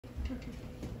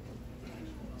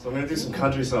So I'm gonna do some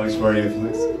country songs for you if it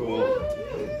looks cool.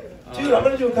 Dude, I'm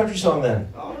gonna do a country song then.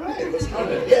 All right, let's do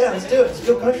it. Yeah, let's do it. Let's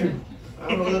go country.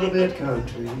 I'm a little bit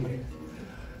country.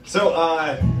 So,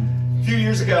 a few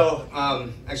years ago,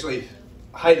 actually,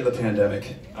 height of the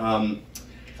pandemic, found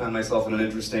myself in an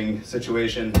interesting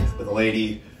situation with a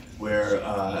lady where,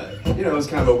 you know, it was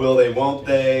kind of a will they, won't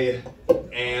they,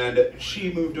 and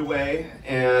she moved away,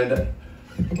 and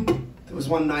there was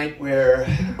one night where I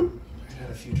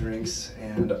had a few drinks,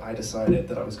 and I decided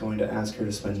that I was going to ask her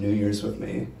to spend New Year's with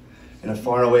me in a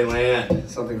faraway land,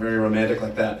 something very romantic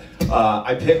like that.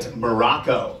 I picked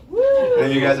Morocco. Any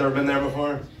of you guys ever been there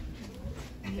before?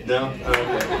 No?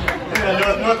 Okay.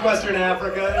 Yeah, Northwestern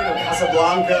Africa, you know,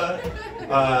 Casablanca.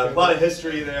 A lot of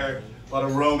history there, a lot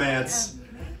of romance.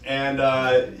 And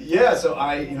yeah, so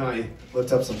I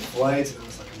looked up some flights, and I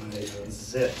was like, I'm gonna, this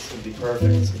is it. It's gonna be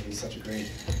perfect. It's gonna be such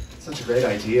a great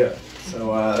idea.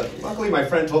 So luckily, my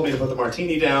friend told me to put the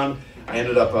martini down. I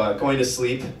ended up going to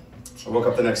sleep. I woke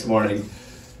up the next morning,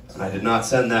 and I did not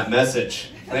send that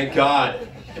message. Thank God.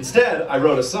 Instead, I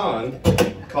wrote a song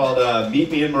called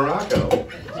 "Meet Me in Morocco."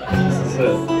 This is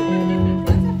it.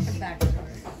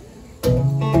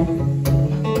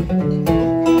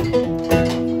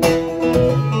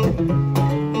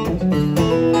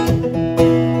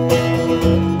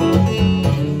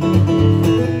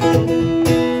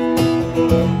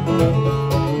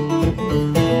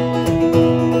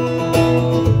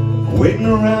 Waiting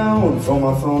around for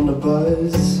my phone to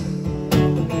buzz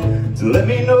to let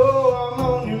me know I'm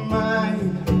on your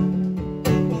mind.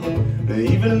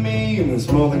 Even a meme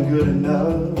is more than good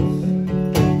enough,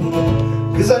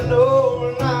 'cause I know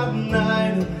we're not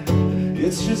united.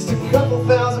 It's just a couple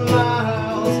thousand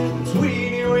miles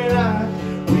between you and I.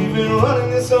 We've been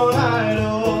running this on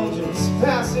idle, just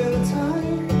passing the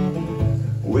time,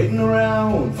 waiting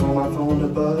around for my phone to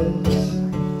buzz.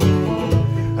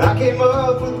 I came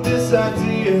up with this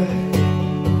idea: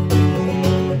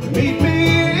 meet me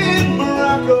in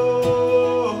Morocco.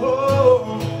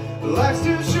 Life's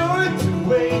too short to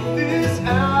wait this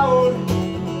out.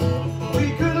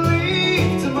 We could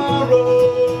leave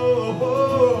tomorrow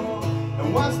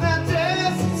and watch that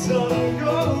desert sun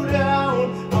go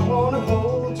down. I wanna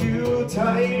hold you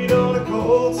tight on a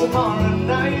cold Sahara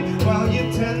night while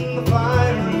you tend the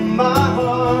fire in my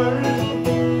heart.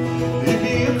 It'd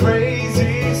be a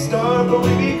crazy start, but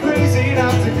we'd be crazy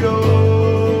not to go.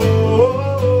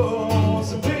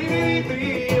 So baby, meet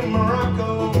me in Morocco.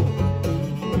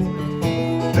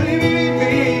 Baby, meet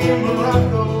me in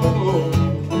Morocco.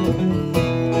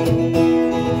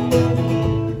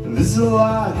 This is a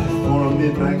lot for a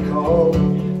midnight call,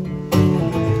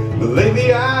 but lately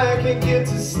I can't get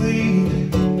to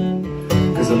sleep,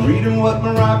 'cause I'm reading what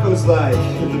Morocco's like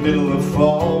in the middle of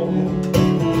fall.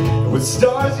 With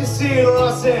stars you see in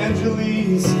Los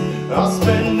Angeles, I'll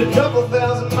spend a couple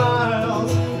thousand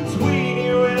miles between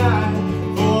you and I.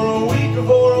 For a week or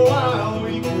for a while,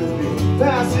 we could be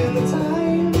passing the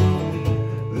time.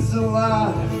 This is a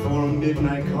lot for a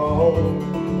midnight call,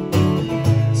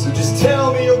 so just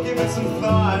tell me you'll give it some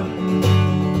thought.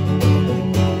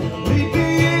 Meet me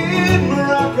in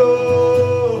Morocco.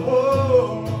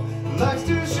 Life's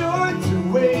too short to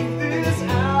wait this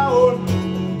out.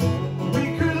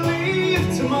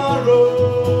 Tomorrow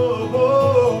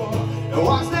and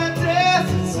watch that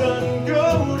desert sun go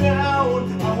down.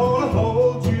 I wanna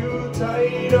hold you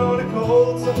tight on a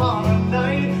cold Sahara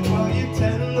night while you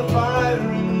tend the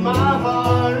fire in my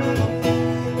heart.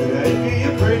 It'd be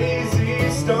a crazy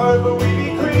start, but we'd be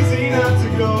crazy not to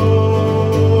go.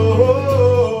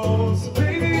 So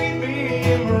baby, meet me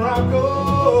in Morocco.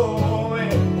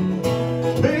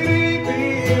 Baby, meet me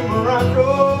in Morocco.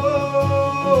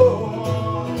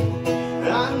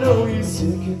 I know you're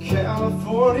sick of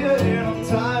California, and I'm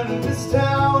tired of this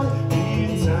town.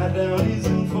 Being tied down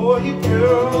isn't for you,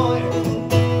 girl.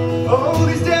 Oh,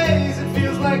 these days it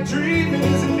feels like dreaming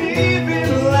isn't even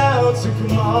allowed. So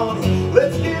come on,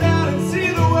 let's get out and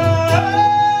see the world.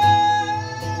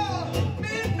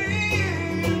 Meet me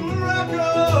in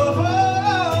Morocco.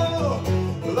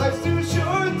 Life's too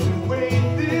short to wait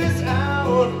this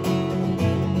out.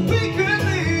 We could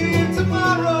leave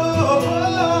tomorrow.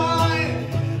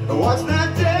 Watch that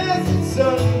desert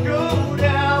sun go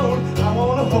down. I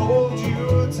wanna hold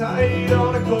you tight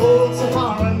on a cold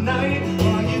Sahara night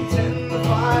while you tend the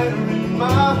fire in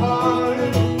my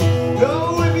heart.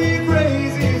 Though we'd be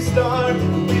crazy start,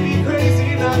 we'd be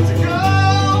crazy not to go.